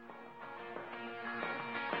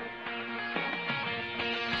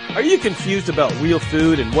Are you confused about real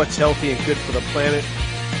food and what's healthy and good for the planet?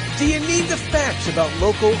 Do you need the facts about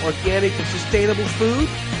local, organic, and sustainable food?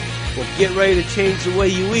 Well, get ready to change the way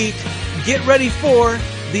you eat. Get ready for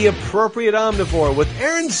The Appropriate Omnivore with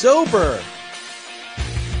Aaron Zober.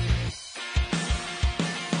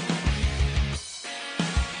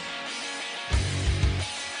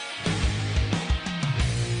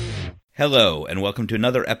 Hello, and welcome to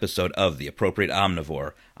another episode of The Appropriate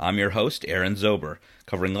Omnivore. I'm your host, Aaron Zober,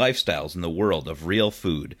 covering lifestyles in the world of real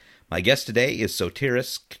food. My guest today is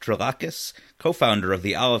Sotiris Kitrilakis, co-founder of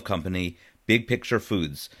the olive company Big Picture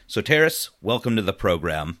Foods. Sotiris, welcome to the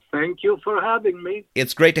program. Thank you for having me.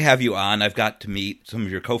 It's great to have you on. I've got to meet some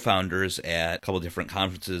of your co-founders at a couple of different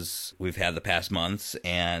conferences we've had the past months,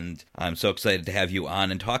 and I'm so excited to have you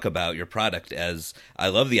on and talk about your product, as I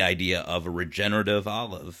love the idea of a regenerative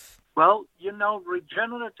olive. Well,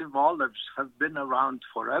 regenerative olives have been around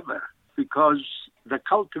forever because the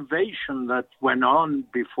cultivation that went on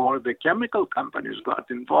before the chemical companies got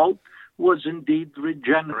involved was indeed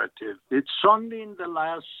regenerative. It's only in the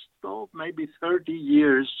last, maybe 30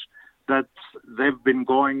 years that they've been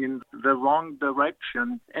going in the wrong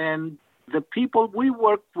direction. And the people we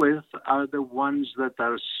work with are the ones that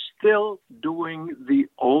are still doing the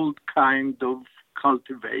old kind of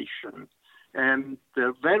cultivation. And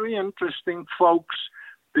they're very interesting folks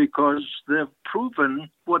because they've proven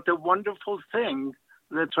what a wonderful thing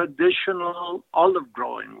the traditional olive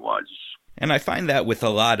growing was. And I find that with a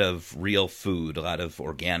lot of real food, a lot of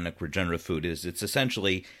organic regenerative food, is it's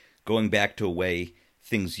essentially going back to a way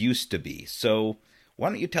things used to be. So why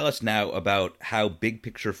don't you tell us now about how Big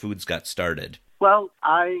Picture Foods got started? Well,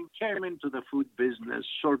 I came into the food business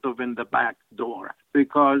sort of in the back door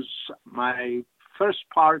because my first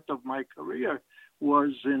part of my career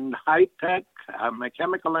was in high tech. I'm a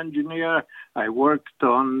chemical engineer. I worked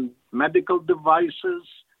on medical devices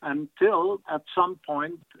until at some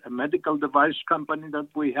point a medical device company that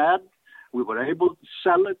we were able to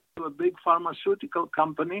sell it to a big pharmaceutical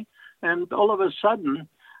company. And all of a sudden,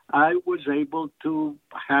 I was able to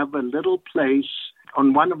have a little place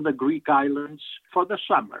on one of the Greek islands for the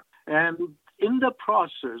summer. And in the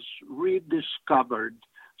process, rediscovered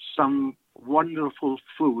some wonderful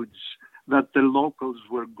foods that the locals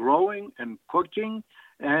were growing and cooking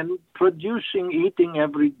and producing, eating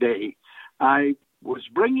every day. I was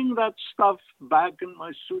bringing that stuff back in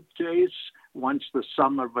my suitcase once the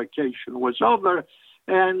summer vacation was over,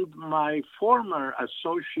 and my former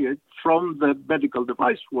associate from the medical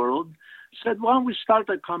device world said, why don't we start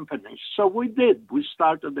a company? So we did. We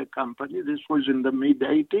started a company. This was in the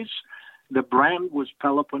mid-'80s. The brand was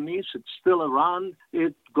Peloponnese. It's still around.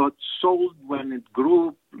 It got sold when it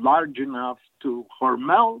grew large enough to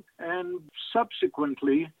Hormel. And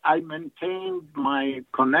subsequently, I maintained my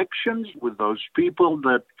connections with those people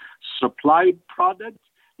that supplied products.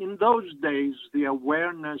 In those days, the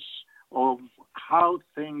awareness of how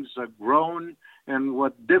things are grown and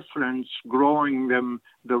what difference growing them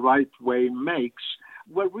the right way makes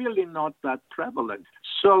were really not that prevalent.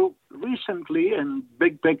 So recently, and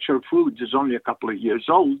Big Picture Foods is only a couple of years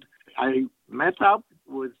old, I met up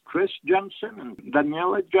with Chris Jensen and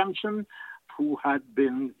Daniela Jensen, who had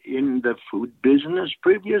been in the food business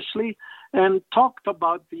previously, and talked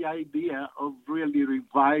about the idea of really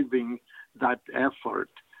reviving that effort.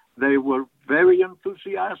 They were very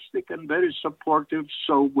enthusiastic and very supportive,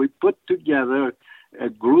 so we put together a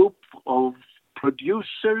group of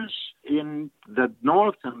producers in the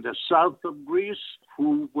north and the south of Greece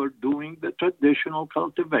who were doing the traditional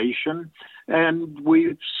cultivation, and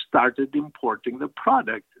we started importing the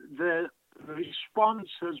product. The response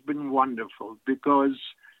has been wonderful because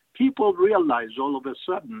people realize all of a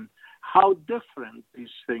sudden how different these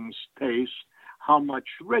things taste, how much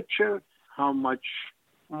richer, how much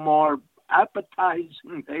more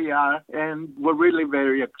appetizing they are, and we're really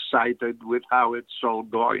very excited with how it's all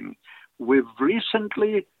going. We've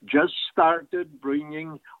recently just started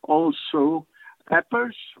bringing also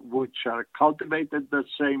peppers, which are cultivated the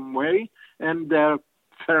same way, and they're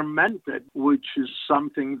fermented, which is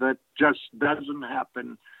something that just doesn't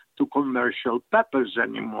happen to commercial peppers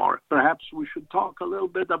anymore. Perhaps we should talk a little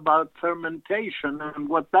bit about fermentation and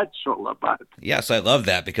what that's all about. Yes, I love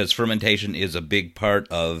that because fermentation is a big part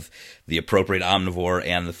of the Appropriate Omnivore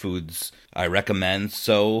and the foods I recommend.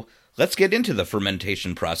 So let's get into the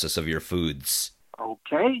fermentation process of your foods.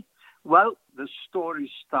 Okay. Well, the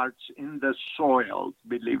story starts in the soil,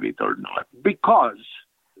 believe it or not, because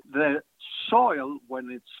the soil, when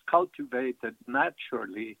it's cultivated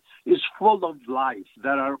naturally, is full of life.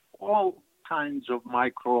 There are all kinds of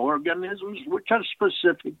microorganisms which are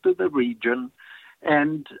specific to the region,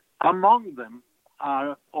 and among them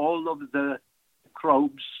are all of the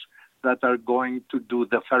microbes that are going to do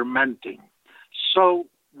the fermenting. So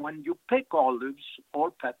when you pick olives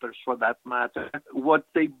or peppers for that matter, what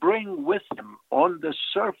they bring with them on the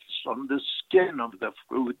surface, on the skin of the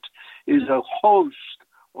fruit, is a host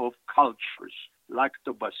of cultures,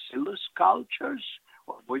 lactobacillus cultures,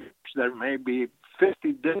 of which there may be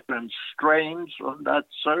 50 different strains on that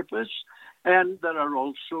surface, and there are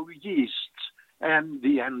also yeasts and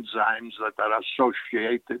the enzymes that are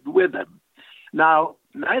associated with them. Now,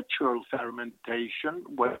 natural fermentation,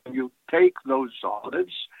 when you take those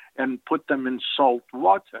olives and put them in salt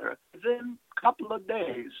water, within a couple of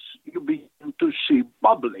days, you begin to see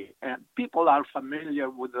bubbling. And people are familiar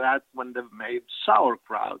with that when they've made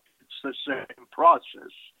sauerkraut. It's the same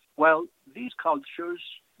process. Well, these cultures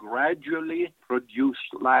gradually produce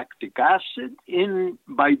lactic acid.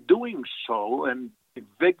 By doing so and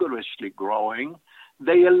vigorously growing,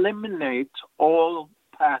 they eliminate all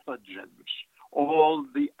pathogens, all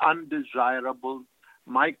the undesirable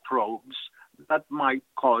microbes that might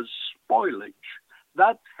cause spoilage.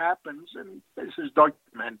 That happens, and this is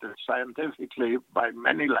documented scientifically by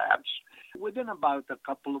many labs. Within about a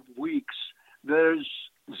couple of weeks, there's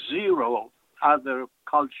zero other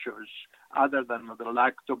cultures other than the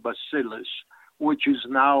lactobacillus, which is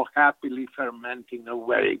now happily fermenting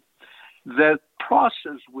away. The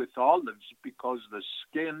process with olives, because the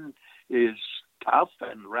skin is tough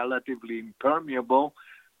and relatively impermeable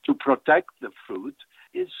to protect the fruit,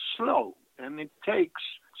 is slow, and it takes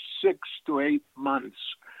 6 to 8 months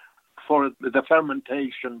for the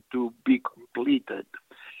fermentation to be completed.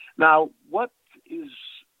 Now, what is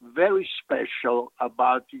very special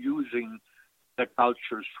about using the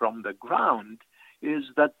cultures from the ground is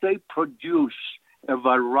that they produce a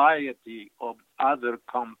variety of other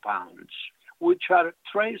compounds, which are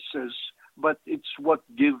traces, but it's what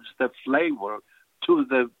gives the flavor to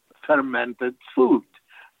the fermented food.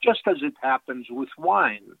 Just as it happens with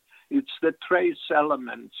wine, it's the trace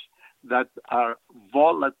elements that are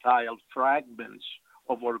volatile fragments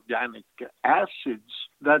of organic acids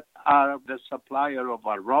that are the supplier of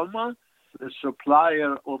aroma, the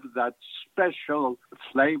supplier of that special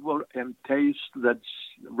flavor and taste that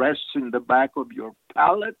rests in the back of your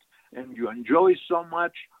palate and you enjoy so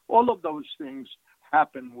much. All of those things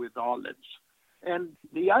happen with olives. And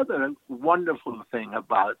the other wonderful thing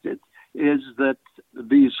about it is that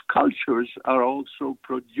these cultures are also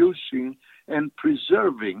producing and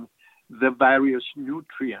preserving the various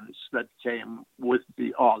nutrients that came with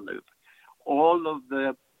the olive. All of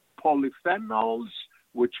the polyphenols,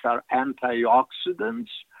 which are antioxidants,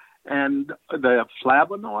 and the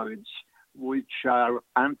flavonoids, which are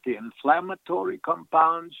anti-inflammatory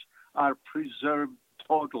compounds, are preserved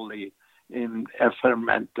totally in a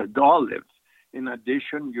fermented olive. In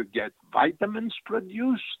addition, you get vitamins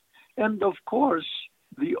produced, and of course,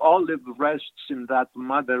 the olive rests in that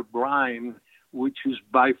mother brine, which is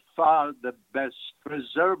by far the best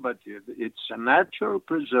preservative. It's a natural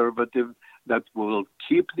preservative that will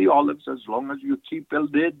keep the olives as long as you keep a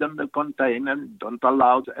lid on the container and don't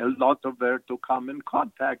allow a lot of air to come in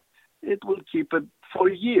contact. It will keep it for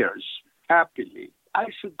years, happily. I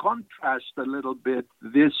should contrast a little bit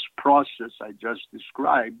this process I just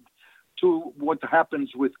described to what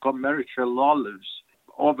happens with commercial olives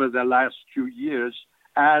over the last few years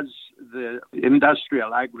as the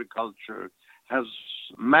industrial agriculture has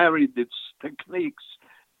married its techniques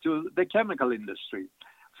to the chemical industry.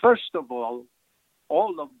 First of all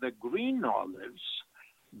of the green olives,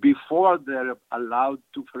 before they're allowed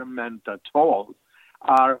to ferment at all,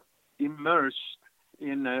 are immersed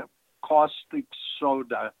in a caustic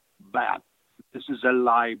soda bath. This is a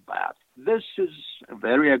lye bath. This is a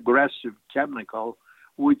very aggressive chemical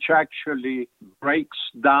which actually breaks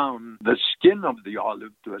down the skin of the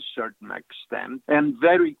olive to a certain extent and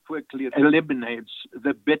very quickly eliminates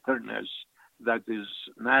the bitterness that is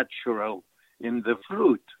natural in the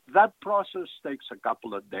fruit. That process takes a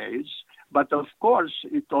couple of days, but of course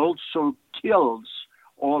it also kills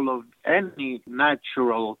all of any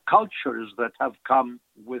natural cultures that have come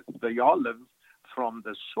with the olive from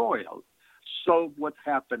the soil. So what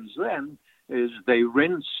happens then is they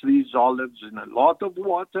rinse these olives in a lot of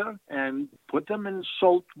water and put them in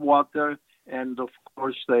salt water, and of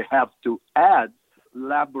course they have to add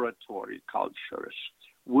laboratory cultures,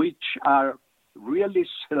 which are really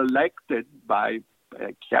selected by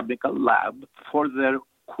a chemical lab for their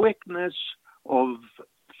quickness of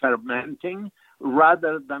fermenting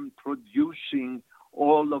rather than producing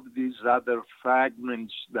all of these other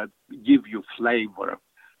fragments that give you flavor.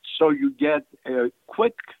 So you get a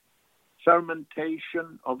quick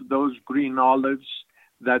fermentation of those green olives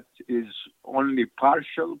that is only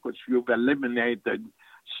partial because you've eliminated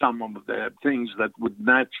some of the things that would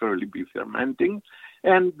naturally be fermenting.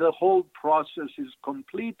 And the whole process is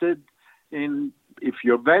completed in, if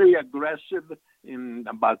you're very aggressive, in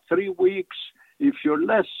about 3 weeks. If you're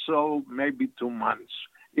less so, maybe 2 months,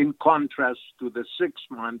 in contrast to the 6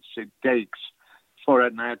 months it takes for a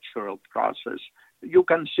natural process. You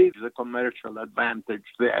can see the commercial advantage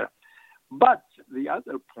there. But the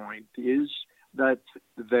other point is that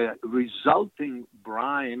the resulting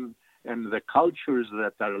brine and the cultures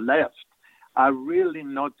that are left are really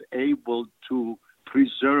not able to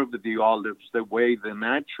preserve the olives the way the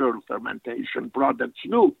natural fermentation products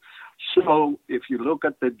do. So if you look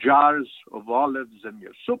at the jars of olives in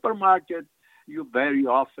your supermarket, you very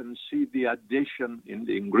often see the addition in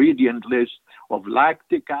the ingredient list of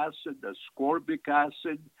lactic acid, ascorbic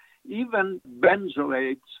acid, even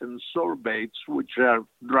benzoates and sorbates, which are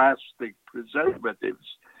drastic preservatives,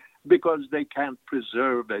 because they can't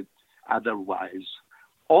preserve it otherwise.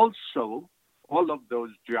 Also, all of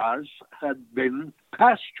those jars had been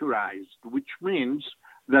pasteurized, which means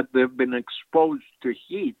that they've been exposed to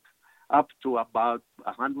heat up to about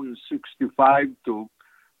 165 to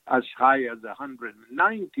as high as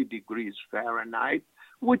 190 degrees Fahrenheit,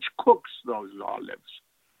 which cooks those olives.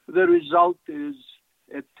 The result is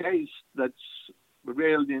a taste that's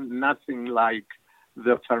really nothing like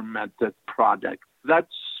the fermented product. That's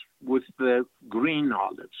with the green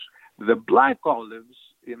olives. The black olives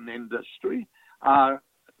in industry are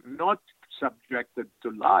not subjected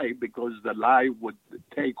to lye because the lye would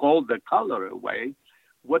take all the color away.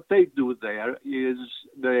 What they do there is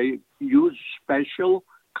they use special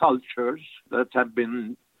cultures that have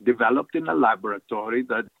been developed in a laboratory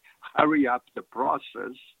that hurry up the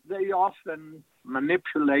process. They often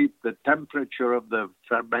manipulate the temperature of the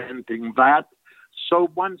fermenting vat. So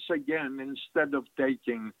once again, instead of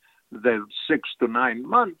taking the 6 to 9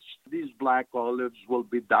 months, these black olives will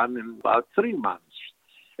be done in about 3 months.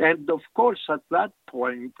 And of course, at that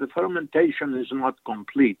point, the fermentation is not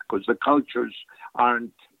complete because the cultures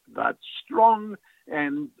aren't that strong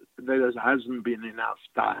and there hasn't been enough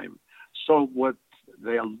time. So what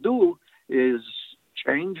they'll do is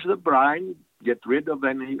change the brine, get rid of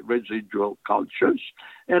any residual cultures,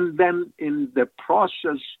 and then in the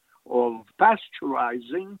process of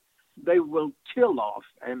pasteurizing, they will kill off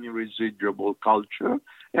any residual culture,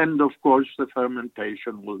 and of course the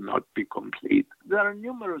fermentation will not be complete. There are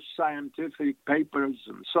numerous scientific papers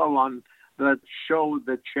and so on that show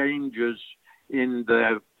the changes in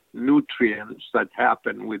the nutrients that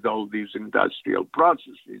happen with all these industrial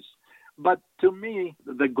processes. But to me,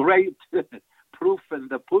 the great proof in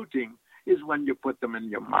the pudding is when you put them in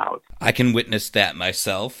your mouth. I can witness that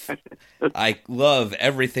myself. I love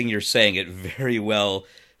everything you're saying. It very well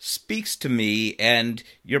speaks to me, and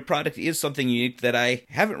your product is something unique that I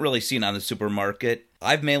haven't really seen on the supermarket.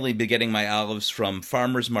 I've mainly been getting my olives from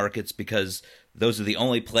farmers markets because those are the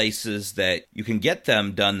only places that you can get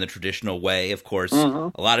them done the traditional way. Of course,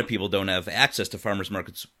 a lot of people don't have access to farmers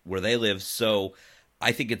markets where they live, so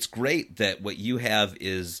I think it's great that what you have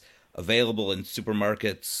is available in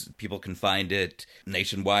supermarkets. People can find it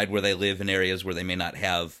nationwide where they live in areas where they may not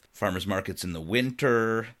have farmers markets in the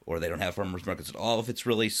winter, or they don't have farmers markets at all if it's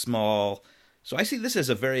really small. So I see this as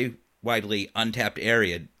a very widely untapped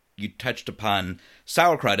area. You touched upon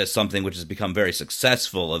sauerkraut as something which has become very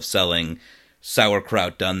successful of selling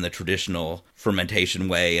sauerkraut done the traditional fermentation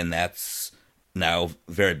way, and that's now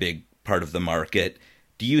a very big part of the market.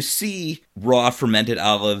 Do you see raw fermented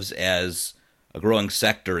olives as a growing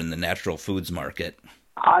sector in the natural foods market?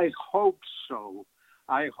 I hope so.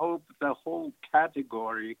 I hope the whole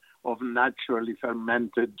category of naturally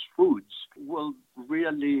fermented foods will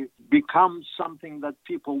really become something that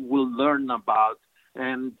people will learn about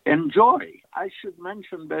and enjoy. I should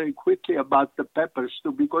mention very quickly about the peppers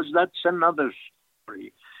too, because that's another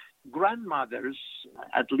story. Grandmothers,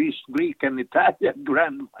 at least Greek and Italian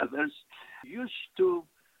grandmothers, used to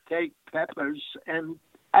take peppers and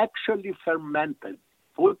actually fermented,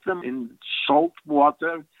 put them in salt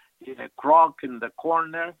water in a crock in the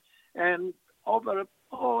corner, and over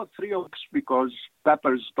 3 weeks, because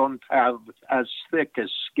peppers don't have as thick a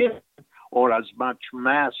skin or as much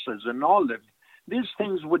mass as an olive, these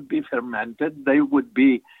things would be fermented. They would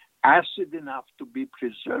be acid enough to be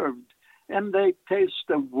preserved, and they taste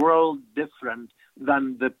a world different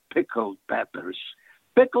than the pickled peppers.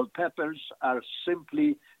 Pickled peppers are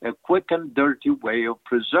simply a quick and dirty way of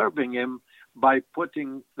preserving them by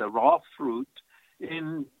putting the raw fruit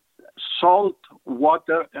in salt,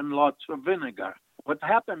 water, and lots of vinegar. What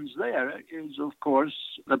happens there is, of course,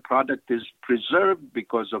 the product is preserved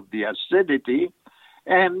because of the acidity,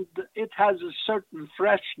 And it has a certain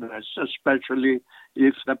freshness, especially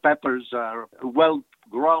if the peppers are well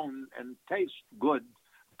grown and taste good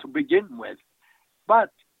to begin with. But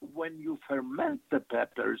when you ferment the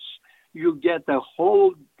peppers, you get a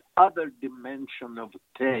whole other dimension of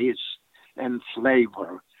taste and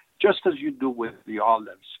flavor, just as you do with the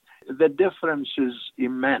olives. The difference is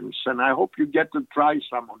immense, and I hope you get to try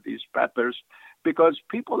some of these peppers because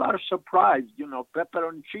people are surprised.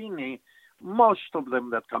 Pepperoncini, most of them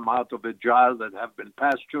that come out of a jar that have been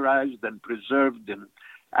pasteurized and preserved in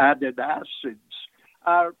added acids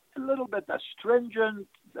are a little bit astringent.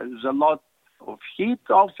 There's a lot of heat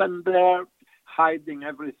often there, hiding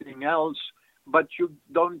everything else, but you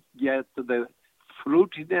don't get the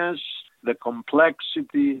fruitiness, the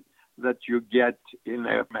complexity that you get in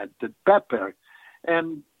a fermented pepper.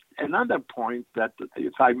 And another point that,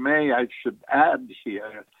 if I may, I should add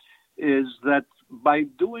here is that by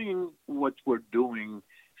doing what we're doing,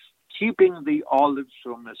 keeping the olives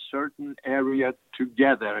from a certain area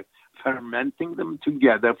together, fermenting them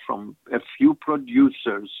together from a few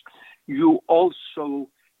producers, you also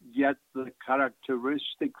get the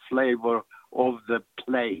characteristic flavor of the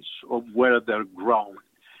place of where they're grown.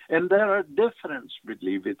 And there are differences,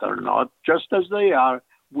 believe it or not, just as they are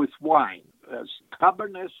with wine. As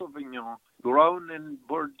Cabernet Sauvignon grown in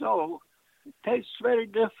Bordeaux tastes very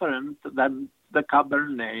different than the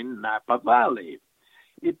Cabernet in Napa Valley.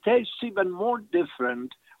 It tastes even more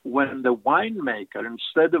different when the winemaker,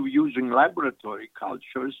 instead of using laboratory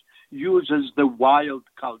cultures, uses the wild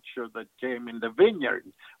culture that came in the vineyard,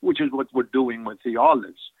 which is what we're doing with the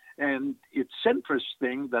olives. And it's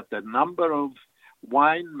interesting that the number of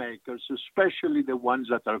winemakers, especially the ones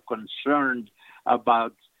that are concerned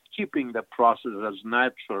about keeping the process as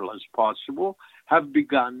natural as possible, have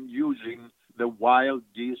begun using the wild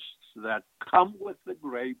yeasts that come with the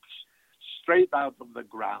grapes straight out of the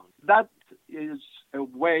ground. That is a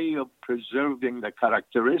way of preserving the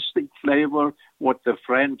characteristic flavor, what the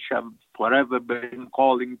French have forever been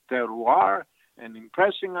calling terroir, and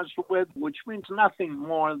impressing us with, which means nothing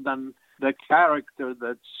more than the character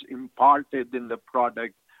that's imparted in the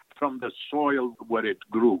product from the soil where it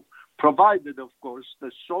grew. Provided, of course,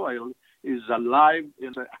 the soil is alive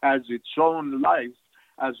and has its own life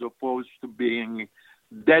as opposed to being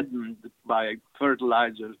deadened by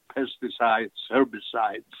fertilizers, pesticides,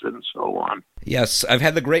 herbicides, and so on. Yes, I've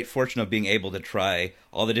had the great fortune of being able to try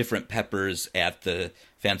all the different peppers at the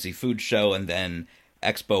Fancy Food Show and then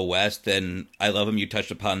Expo West, and I love them. You touched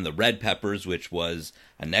upon the red peppers, which was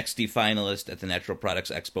a Nexty finalist at the Natural Products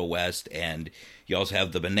Expo West, and you also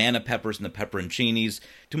have the banana peppers and the pepperoncinis,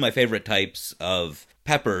 two of my favorite types of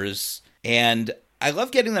peppers, and I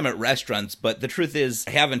love getting them at restaurants, but the truth is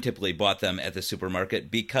I haven't typically bought them at the supermarket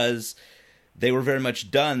because they were very much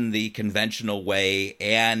done the conventional way,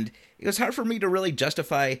 and it was hard for me to really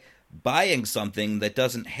justify buying something that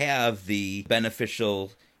doesn't have the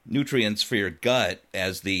beneficial nutrients for your gut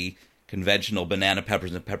as the conventional banana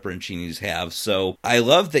peppers and pepperoncinis have. So I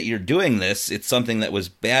love that you're doing this. It's something that was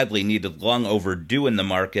badly needed, long overdue in the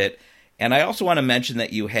market. And I also want to mention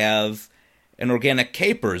that you have an organic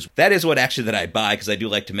capers. That is what actually that I buy, because I do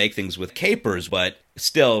like to make things with capers, but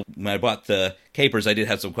still, when I bought the capers, I did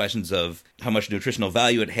have some questions of how much nutritional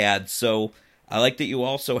value it had. So I like that you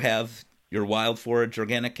also have your wild forage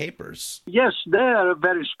organic capers. Yes, they're a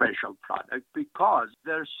very special product because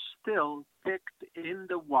they're still picked in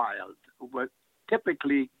the wild, where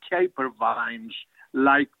typically caper vines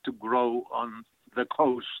like to grow on the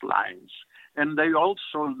coastlines. And they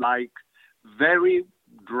also like very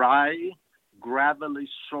dry, gravelly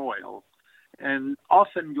soil. And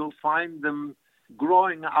often you'll find them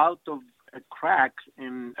growing out of a crack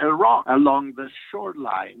in a rock along the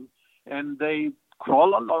shoreline, and they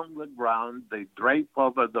crawl along the ground, they drape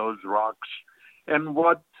over those rocks. And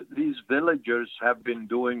what these villagers have been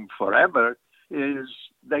doing forever is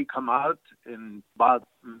they come out in about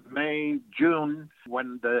May, June,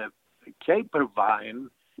 when the caper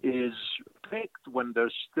vine is picked, when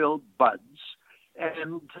there's still buds,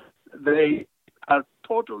 and they are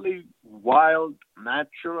totally wild,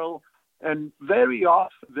 natural, and very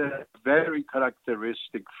often the very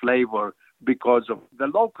characteristic flavor, because of the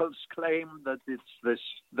locals claim that it's this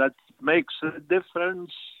that makes a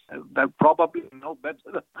difference. They probably know better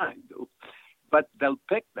than I do. But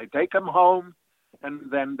they take them home, and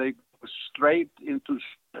then they go straight into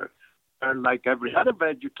sugar. And like every other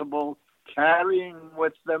vegetable, carrying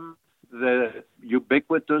with them the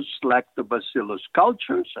ubiquitous lactobacillus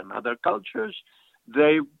cultures and other cultures,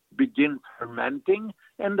 they begin fermenting.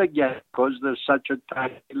 And again, because they're such a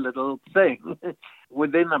tiny little thing,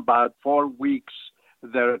 within about 4 weeks,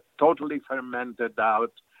 They're totally fermented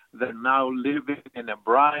out. They're now living in a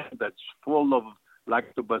brine that's full of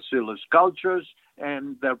lactobacillus cultures,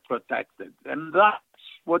 and they're protected. And that's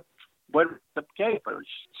where the capers.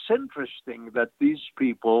 It's interesting that these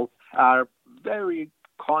people are very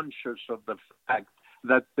conscious of the fact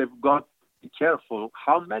that they've got to be careful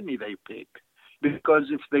how many they pick. Because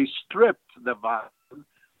if they strip the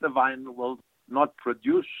vine will not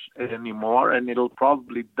produce anymore, and it'll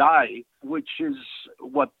probably die, which is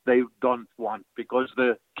what they don't want, because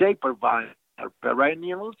the caper vines are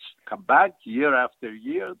perennials, come back year after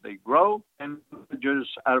year, they grow, and villagers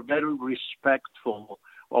are very respectful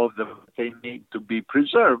of them. They need to be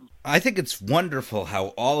preserved. I think it's wonderful how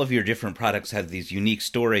all of your different products have these unique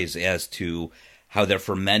stories as to how they're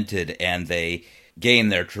fermented, and they gain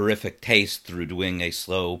their terrific taste through doing a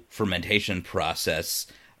slow fermentation process.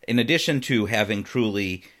 In addition to having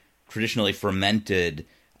truly traditionally fermented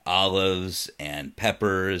olives and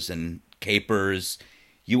peppers and capers,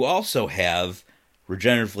 you also have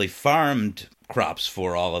regeneratively farmed crops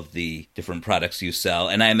for all of the different products you sell.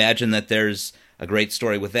 And I imagine that there's a great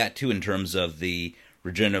story with that, too, in terms of the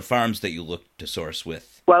regenerative farms that you look to source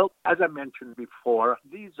with. Well, as I mentioned before,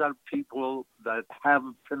 these are people that have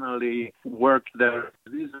finally worked there.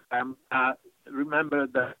 Remember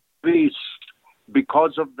that these,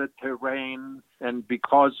 because of the terrain and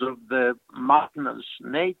because of the mountainous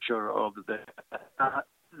nature of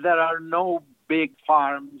there are no big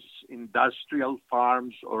farms, industrial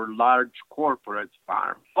farms, or large corporate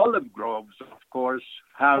farms. Olive groves, of course,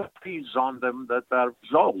 have trees on them that are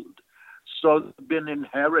old. So they've been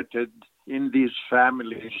inherited in these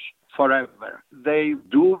families forever. They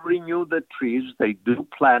do renew the trees, they do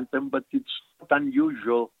plant them, but it's not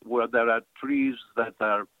unusual where there are trees that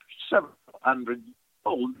are 700 years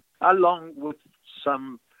old, along with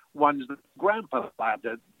some ones that Grandpa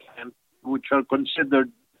planted, and which are considered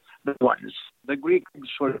the ones. The Greeks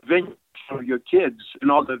were vineyards for your kids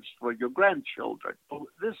and olives for your grandchildren. So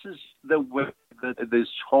this is the way that this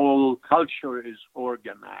whole culture is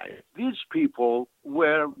organized. These people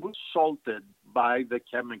were assaulted by the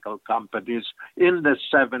chemical companies in the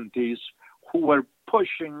 70s who were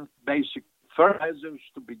pushing basic fertilizers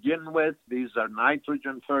to begin with. These are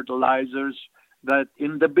nitrogen fertilizers that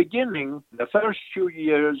in the beginning, the first few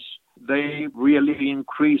years, they really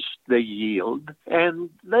increased the yield. And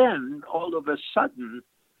then all of a sudden,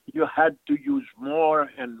 you had to use more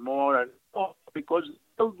and more and more because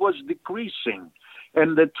the yield was decreasing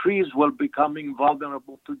and the trees were becoming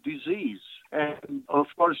vulnerable to disease. And of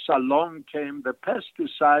course, along came the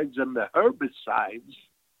pesticides and the herbicides,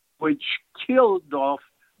 which killed off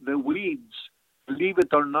the weeds, believe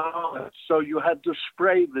it or not. So you had to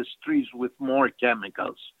spray the trees with more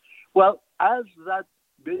chemicals. Well, as that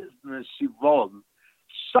business evolved,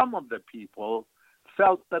 some of the people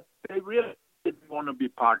felt that they really didn't want to be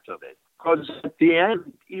part of it. Because at the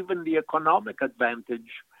end, even the economic advantage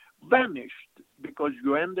vanished because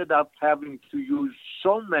you ended up having to use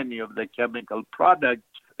so many of the chemical products,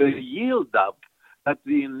 the yield up, that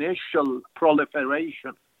the initial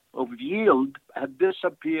proliferation of yield had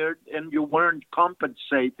disappeared and you weren't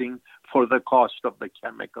compensating for the cost of the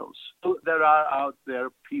chemicals. So there are out there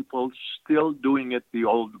people still doing it the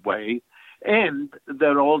old way, and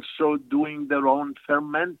they're also doing their own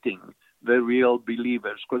fermenting, the real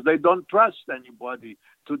believers, because they don't trust anybody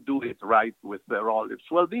to do it right with their olives.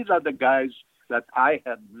 Well, these are the guys that I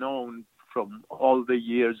had known from all the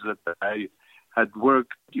years that I had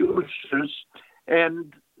worked users,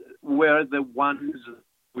 and were the ones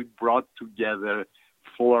we brought together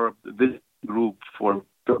for this group for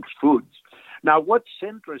foods. Now, what's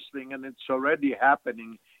interesting, and it's already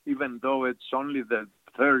happening, even though it's only the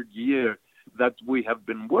third year that we have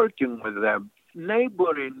been working with them,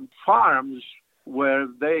 neighboring farms where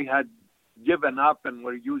they had given up and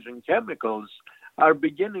were using chemicals are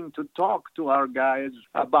beginning to talk to our guys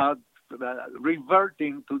about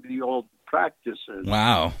reverting to the old practices.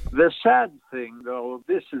 Wow. The sad thing, though,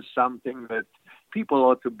 this is something that people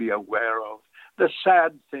ought to be aware of. The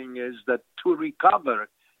sad thing is that to recover,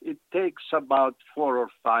 it takes about 4 or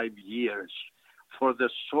 5 years for the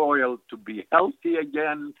soil to be healthy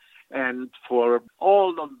again and for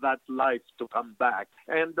all of that life to come back.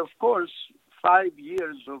 And of course, 5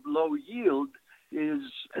 years of low yield is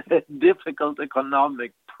a difficult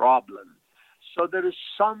economic problem. So there is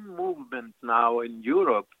some movement now in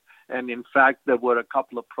Europe. And in fact, there were a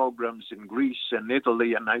couple of programs in Greece and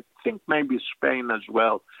Italy, and I think maybe Spain as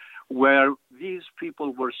well, where these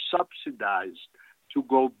people were subsidized to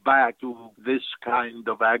go back to this kind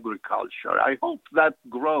of agriculture. I hope that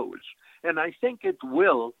grows. And I think it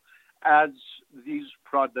will as these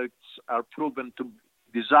products are proven to be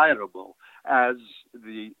desirable as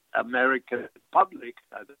the American public,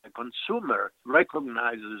 the consumer,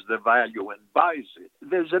 recognizes the value and buys it.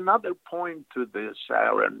 There's another point to this,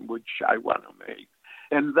 Aaron, which I want to make,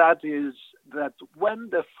 and that is that when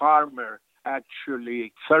the farmer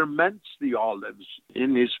actually ferments the olives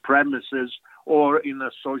in his premises or in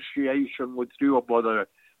association with three or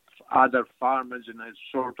other farmers in a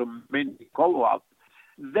sort of mini co-op,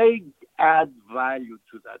 they add value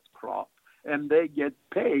to that crop, and they get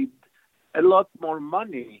paid a lot more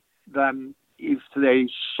money than if they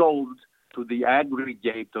sold to the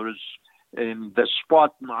aggregators in the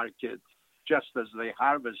spot market just as they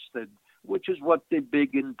harvested, which is what the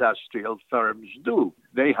big industrial firms do.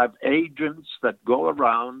 They have agents that go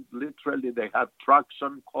around, literally they have trucks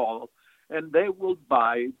on call, and they will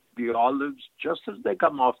buy the olives just as they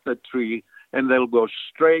come off the tree, and they'll go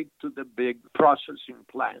straight to the big processing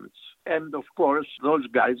plants. And of course, those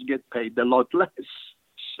guys get paid a lot less.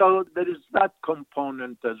 So there is that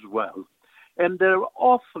component as well. And they're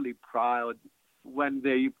awfully proud when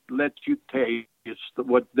they let you taste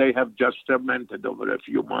what they have just fermented over a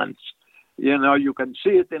few months. You know, you can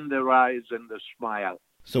see it in their eyes and the smile.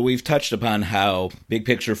 So we've touched upon how Big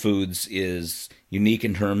Picture Foods is unique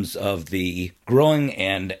in terms of the growing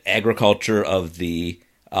and agriculture of the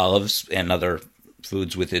olives and other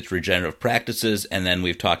foods with its regenerative practices. And then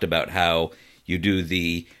we've talked about how you do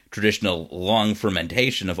the traditional long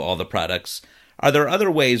fermentation of all the products. Are there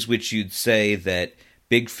other ways which you'd say that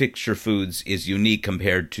Big Picture Foods is unique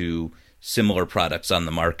compared to similar products on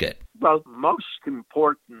the market? Well, most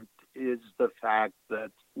important is the fact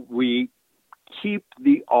that we keep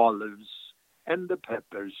the olives and the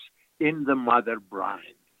peppers in the mother brine,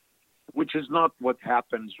 which is not what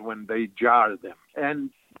happens when they jar them. And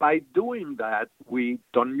by doing that, we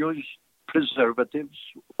don't use preservatives.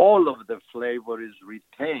 All of the flavor is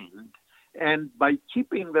retained. And by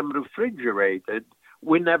keeping them refrigerated,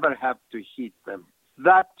 we never have to heat them.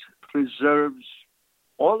 That preserves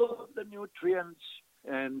all of the nutrients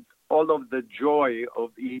and all of the joy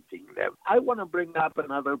of eating them. I want to bring up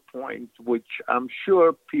another point, which I'm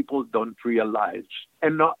sure people don't realize.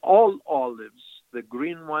 And not all olives, the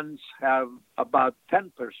green ones, have about 10%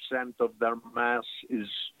 of their mass is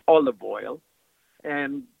olive oil.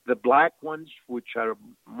 And the black ones, which are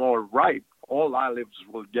more ripe, all olives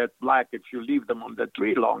will get black if you leave them on the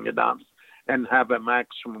tree long enough and have a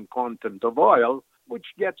maximum content of oil, which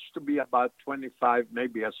gets to be about 25,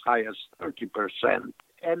 maybe as high as 30%.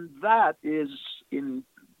 And that is in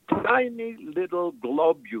tiny little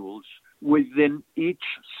globules within each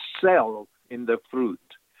cell in the fruit.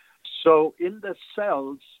 So in the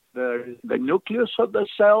cells, the nucleus of the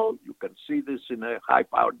cell, you can see this in a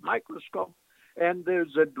high-powered microscope, and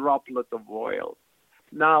there's a droplet of oil.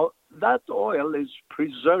 Now, that oil is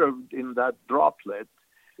preserved in that droplet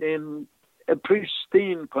in a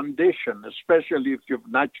pristine condition, especially if you've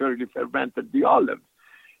naturally fermented the olive.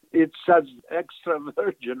 It's as extra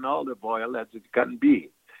virgin olive oil as it can be.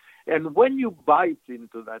 And when you bite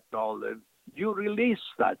into that olive, you release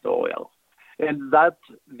that oil. And that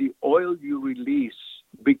the oil you release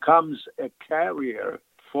becomes a carrier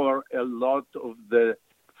for a lot of the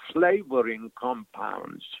flavoring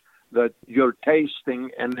compounds that you're tasting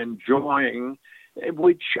and enjoying,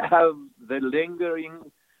 which have the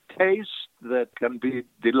lingering taste that can be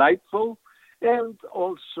delightful, and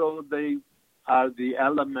also they are the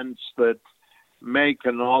elements that make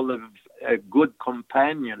an olive a good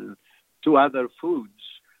companion to other foods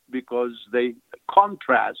because they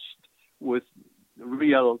contrast with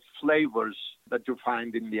real flavors that you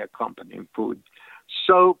find in the accompanying food.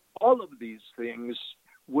 So all of these things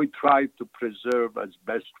we try to preserve as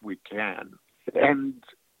best we can. And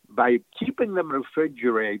by keeping them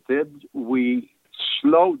refrigerated, we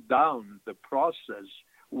slow down the process,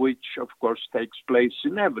 which of course takes place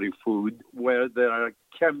in every food where there are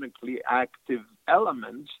chemically active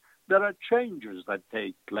elements. There are changes that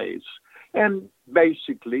take place. And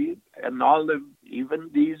basically, an olive, even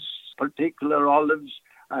these particular olives,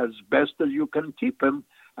 as best as you can keep them,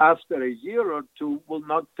 after a year or two will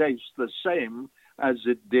not taste the same as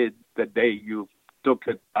it did the day you took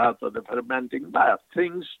it out of the fermenting bath.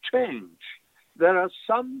 Things change. There are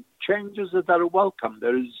some changes that are welcome.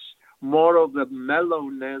 There is more of a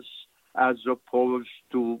mellowness as opposed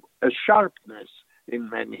to a sharpness in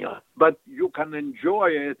many. But you can enjoy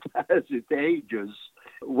it as it ages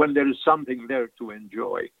when there is something there to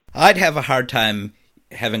enjoy. I'd have a hard time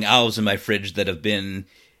having olives in my fridge that have been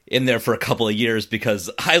in there for a couple of years because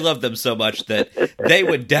I love them so much that they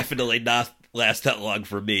would definitely not last that long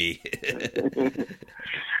for me.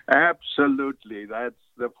 Absolutely. That's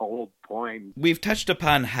the whole point. We've touched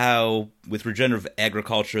upon how, with regenerative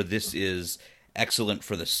agriculture, this is excellent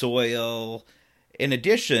for the soil. In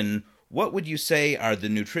addition, what would you say are the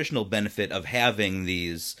nutritional benefit of having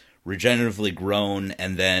these regeneratively grown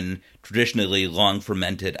and then traditionally long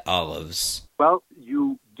fermented olives? Well,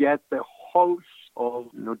 you get a host of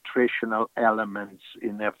nutritional elements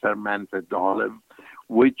in a fermented olive,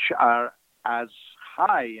 which are as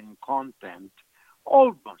high in content,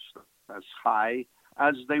 almost as high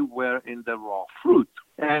as they were in the raw fruit.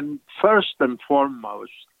 And first and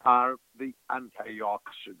foremost are the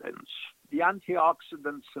antioxidants. The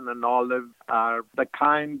antioxidants in an olive are the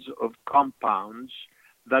kinds of compounds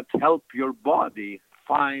that help your body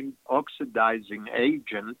find oxidizing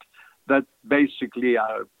agent that basically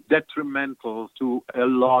are detrimental to a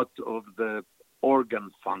lot of the organ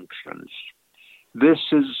functions. This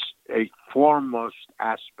is a foremost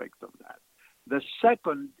aspect of that. The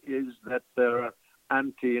second is that there are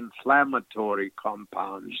anti-inflammatory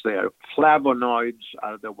compounds. Their flavonoids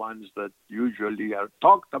are the ones that usually are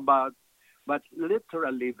talked about, but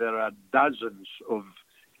literally there are dozens of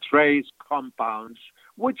trace compounds,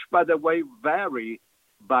 which, by the way, vary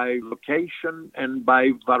by location and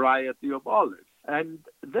by variety of olive. And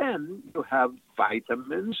then you have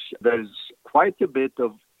vitamins. There's quite a bit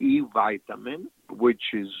of E vitamin, which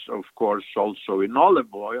is, of course, also in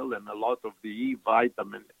olive oil, and a lot of the E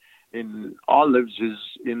vitamin in olives is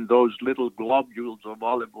in those little globules of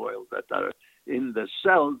olive oil that are in the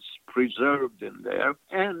cells preserved in there.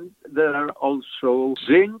 And there are also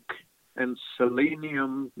zinc and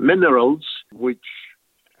selenium minerals, which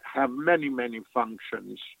have many, many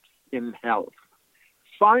functions in health.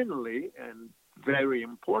 Finally, and very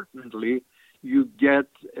importantly, you get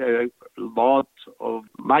a lot of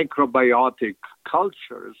microbiotic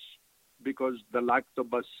cultures because the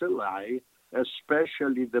lactobacilli,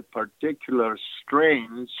 especially the particular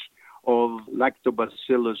strains of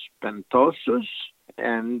Lactobacillus pentosus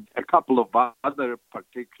and a couple of other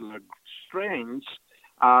particular strains,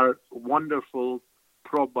 are wonderful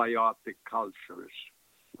probiotic cultures,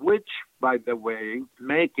 which, by the way,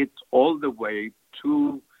 make it all the way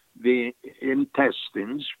to the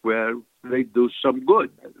intestines where they do some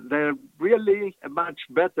good. They're really a much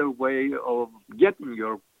better way of getting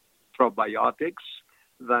your probiotics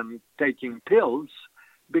than taking pills,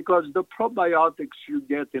 because the probiotics you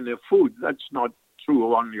get in a food, that's not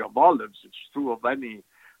true only of olives, it's true of any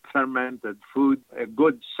fermented food. A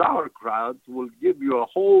good sauerkraut will give you a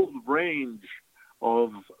whole range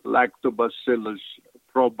of lactobacillus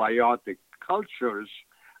probiotic cultures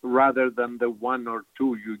rather than the one or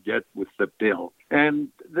two you get with the pill. And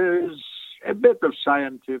there's a bit of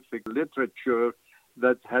scientific literature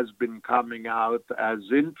that has been coming out as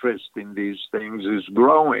interest in these things is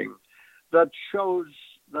growing, that shows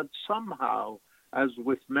that somehow, as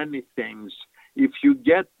with many things, if you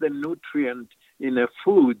get the nutrient in a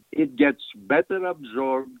food, it gets better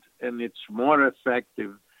absorbed and it's more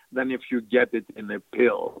effective than if you get it in a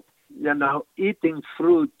pill. You know, eating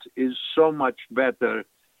fruit is so much better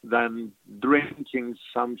than drinking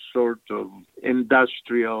some sort of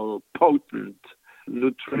industrial potent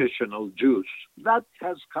nutritional juice. That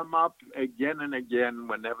has come up again and again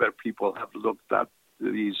whenever people have looked at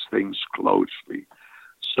these things closely.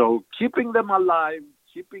 So keeping them alive,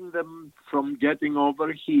 keeping them from getting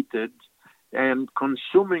overheated, and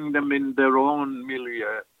consuming them in their own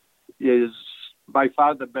milieu is by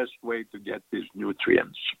far the best way to get these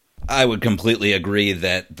nutrients. I would completely agree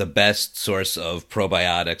that the best source of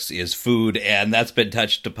probiotics is food, and that's been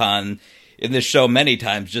touched upon in this show many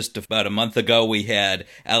times. Just about a month ago, we had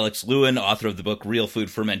Alex Lewin, author of the book Real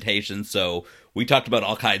Food Fermentation, so we talked about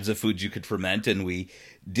all kinds of foods you could ferment, and we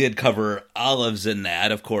did cover olives in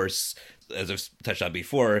that. Of course, as I've touched on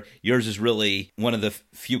before, yours is really one of the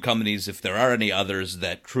few companies, if there are any others,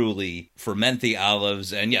 that truly ferment the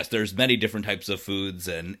olives. And yes, there's many different types of foods.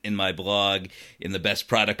 And in my blog, in the best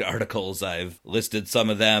product articles, I've listed some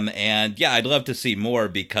of them. And yeah, I'd love to see more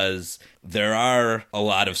because there are a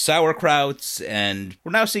lot of sauerkrauts, and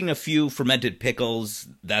we're now seeing a few fermented pickles.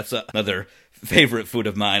 That's another favorite food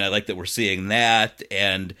of mine. I like that we're seeing that.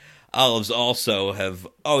 And olives also have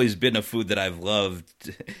always been a food that I've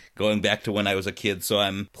loved going back to when I was a kid, so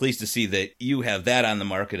I'm pleased to see that you have that on the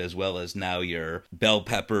market as well as now your bell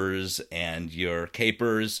peppers and your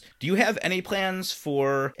capers. Do you have any plans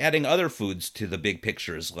for adding other foods to the Big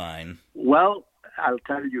Pictures line? Well, I'll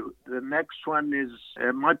tell you, the next one is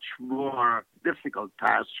a much more difficult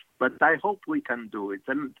task, but I hope we can do it.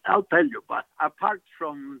 And I'll tell you, but apart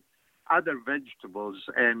from other vegetables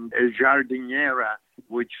and a jardiniera,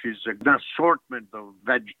 which is an assortment of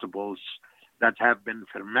vegetables that have been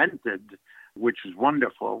fermented, which is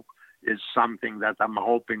wonderful, is something that I'm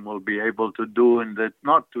hoping we'll be able to do in the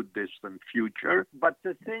not too distant future. But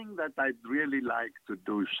the thing that I'd really like to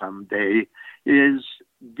do someday is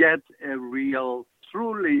get a real,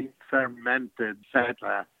 truly fermented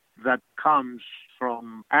feta that comes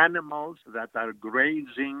from animals that are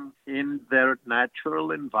grazing in their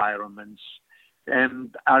natural environments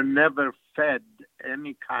and are never fed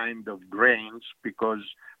any kind of grains because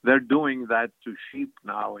they're doing that to sheep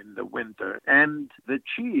now in the winter. And the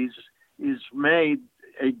cheese is made,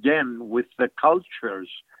 again, with the cultures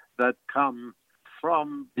that come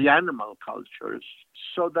from the animal cultures,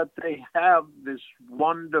 so that they have this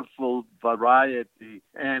wonderful variety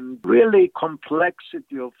and really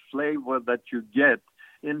complexity of flavor that you get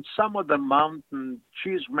in some of the mountain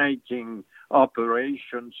cheese-making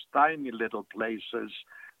operations, tiny little places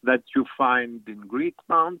that you find in Greek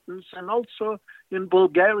mountains and also in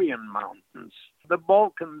Bulgarian mountains. The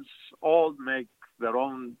Balkans all make their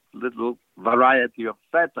own little variety of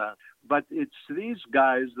feta, but it's these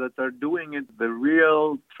guys that are doing it the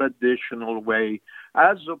real traditional way,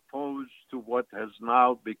 as opposed to what has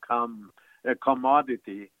now become a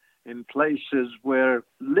commodity in places where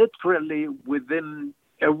literally within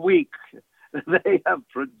a week they have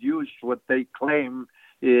produced what they claim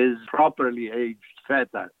is properly aged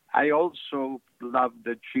feta. I also love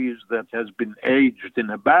the cheese that has been aged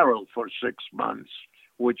in a barrel for 6 months,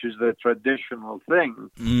 which is the traditional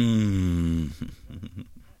thing.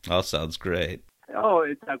 All sounds great. Oh,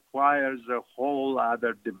 it acquires a whole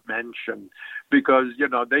other dimension because,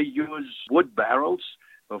 they use wood barrels,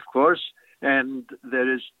 of course, and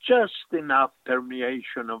there is just enough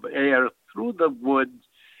permeation of air through the wood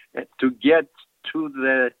to get to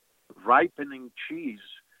the ripening cheese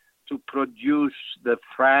to produce the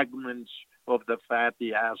fragments of the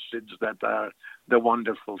fatty acids that are the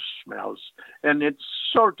wonderful smells. And it's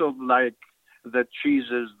sort of like the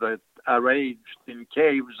cheeses that are aged in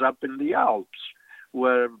caves up in the Alps,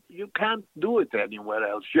 where you can't do it anywhere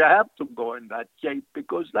else. You have to go in that cave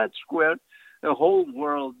because that's where the whole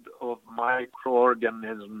world of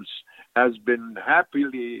microorganisms has been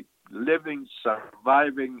happily living,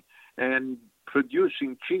 surviving, and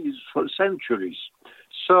producing cheese for centuries.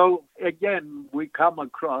 So again, we come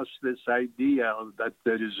across this idea that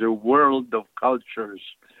there is a world of cultures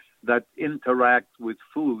that interact with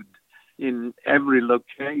food in every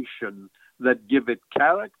location, that give it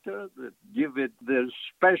character, that give it their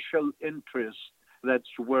special interest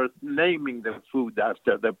that's worth naming the food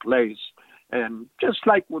after the place. And just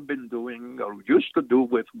like we've been doing or used to do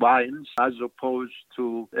with wines, as opposed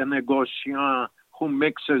to a negociant who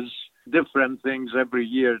mixes different things every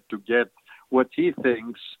year to get what he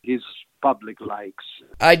thinks his public likes.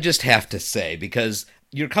 I just have to say, because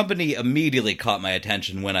your company immediately caught my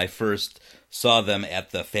attention when I first saw them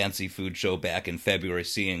at the Fancy Food Show back in February,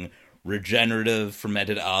 seeing regenerative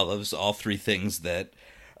fermented olives, all three things that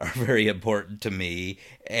are very important to me,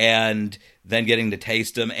 and then getting to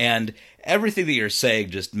taste them. And everything that you're saying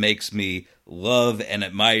just makes me love and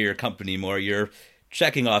admire your company more. You're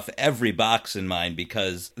checking off every box in mine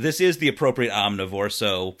because this is the Appropriate Omnivore,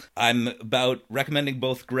 so I'm about recommending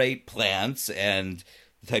both great plants, and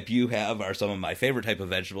the type you have are some of my favorite type of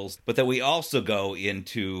vegetables, but that we also go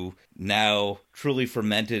into now truly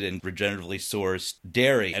fermented and regeneratively sourced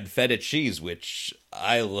dairy and feta cheese, which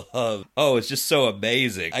I love. Oh, it's just so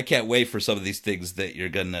amazing. I can't wait for some of these things that you're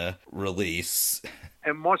gonna release.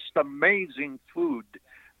 A most amazing food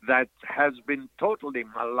that has been totally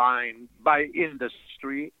maligned by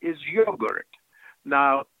industry is yogurt.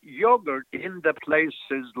 Now, yogurt in the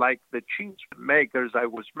places like the cheese makers I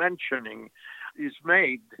was mentioning is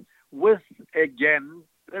made with, again,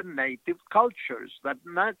 the native cultures that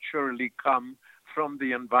naturally come from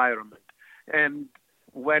the environment. And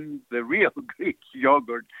when the real Greek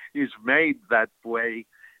yogurt is made that way,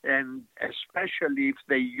 and especially if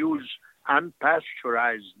they use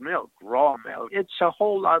unpasteurized milk, raw milk, it's a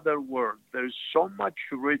whole other world. There's so much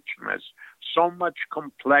richness, so much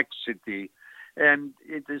complexity, and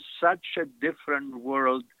it is such a different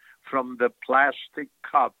world from the plastic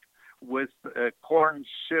cup with corn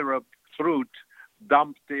syrup fruit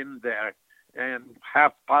dumped in there and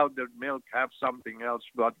half powdered milk, half something else,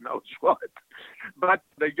 God knows what. But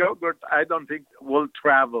the yogurt, I don't think, will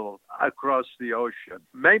travel across the ocean.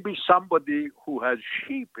 Maybe somebody who has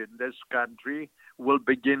sheep in this country will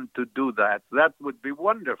begin to do that. That would be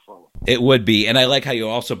wonderful. It would be. And I like how you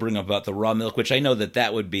also bring up about the raw milk, which I know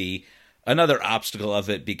that would be another obstacle of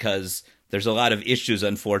it, because there's a lot of issues,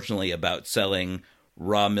 unfortunately, about selling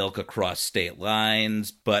raw milk across state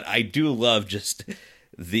lines. But I do love just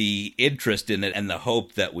the interest in it and the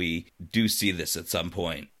hope that we do see this at some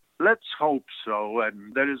point. Let's hope so.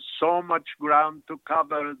 And there is so much ground to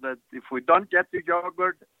cover that if we don't get the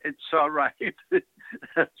yogurt, it's all right.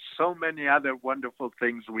 So many other wonderful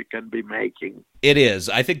things we can be making. It is.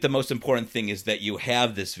 I think the most important thing is that you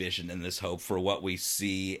have this vision and this hope for what we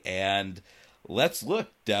see. And let's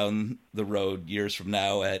look down the road years from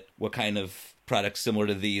now at what kind of products similar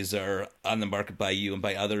to these are on the market by you and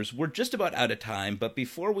by others. We're just about out of time, but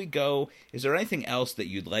before we go, is there anything else that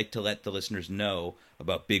you'd like to let the listeners know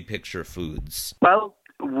about Big Picture Foods? Well,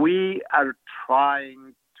 we are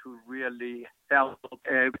trying to really help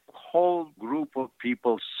a whole group of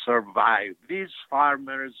people survive. These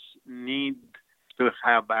farmers need to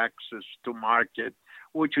have access to market,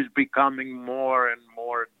 which is becoming more and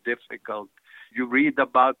more difficult. You read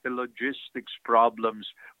about the logistics problems.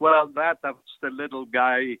 Well, that affects the little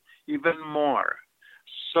guy even more.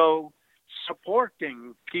 So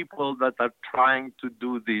supporting people that are trying to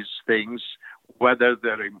do these things, whether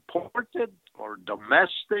they're imported or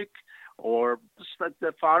domestic, or just at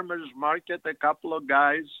the farmer's market, a couple of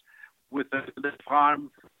guys with a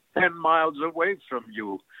farm 10 miles away from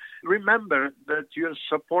you. Remember that you're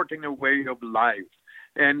supporting a way of life,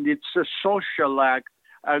 and it's a social act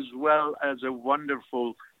as well as a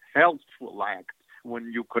wonderful, helpful act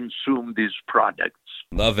when you consume these products.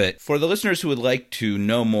 Love it. For the listeners who would like to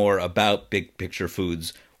know more about Big Picture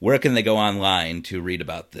Foods, where can they go online to read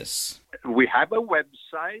about this? We have a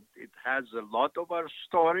website. It has a lot of our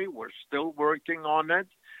story. We're still working on it,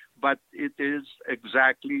 but it is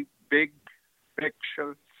exactly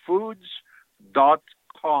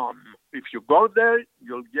bigpicturefoods.com. If you go there,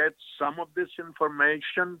 you'll get some of this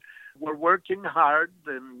information. We're working hard,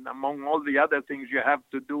 and among all the other things you have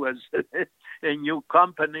to do as a new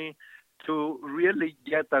company, to really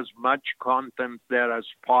get as much content there as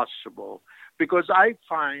possible. Because I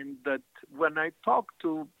find that when I talk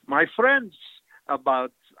to my friends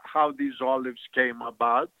about how these olives came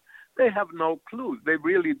about, they have no clue. They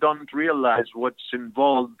really don't realize what's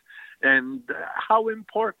involved and how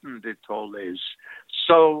important it all is.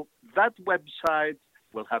 So that website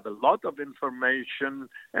will have a lot of information,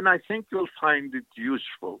 and I think you'll find it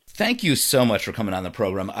useful. Thank you so much for coming on the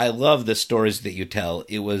program. I love the stories that you tell.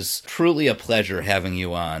 It was truly a pleasure having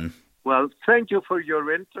you on. Well, thank you for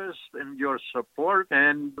your interest and your support,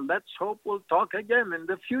 and let's hope we'll talk again in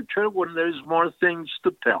the future when there's more things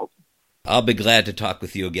to tell. I'll be glad to talk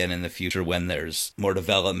with you again in the future when there's more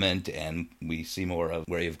development and we see more of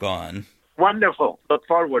where you've gone. Wonderful. Look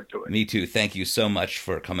forward to it. Me too. Thank you so much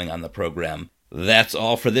for coming on the program. That's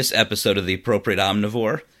all for this episode of The Appropriate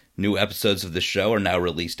Omnivore. New episodes of the show are now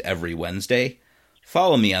released every Wednesday.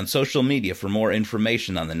 Follow me on social media for more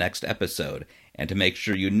information on the next episode. And to make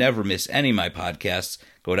sure you never miss any of my podcasts,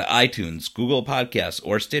 go to iTunes, Google Podcasts,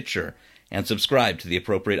 or Stitcher and subscribe to The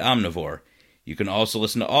Appropriate Omnivore. You can also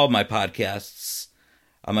listen to all of my podcasts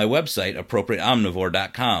on my website,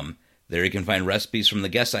 appropriateomnivore.com. There you can find recipes from the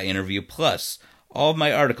guests I interview, plus all of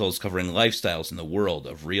my articles covering lifestyles in the world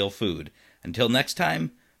of real food. Until next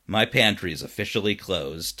time, my pantry is officially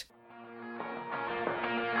closed.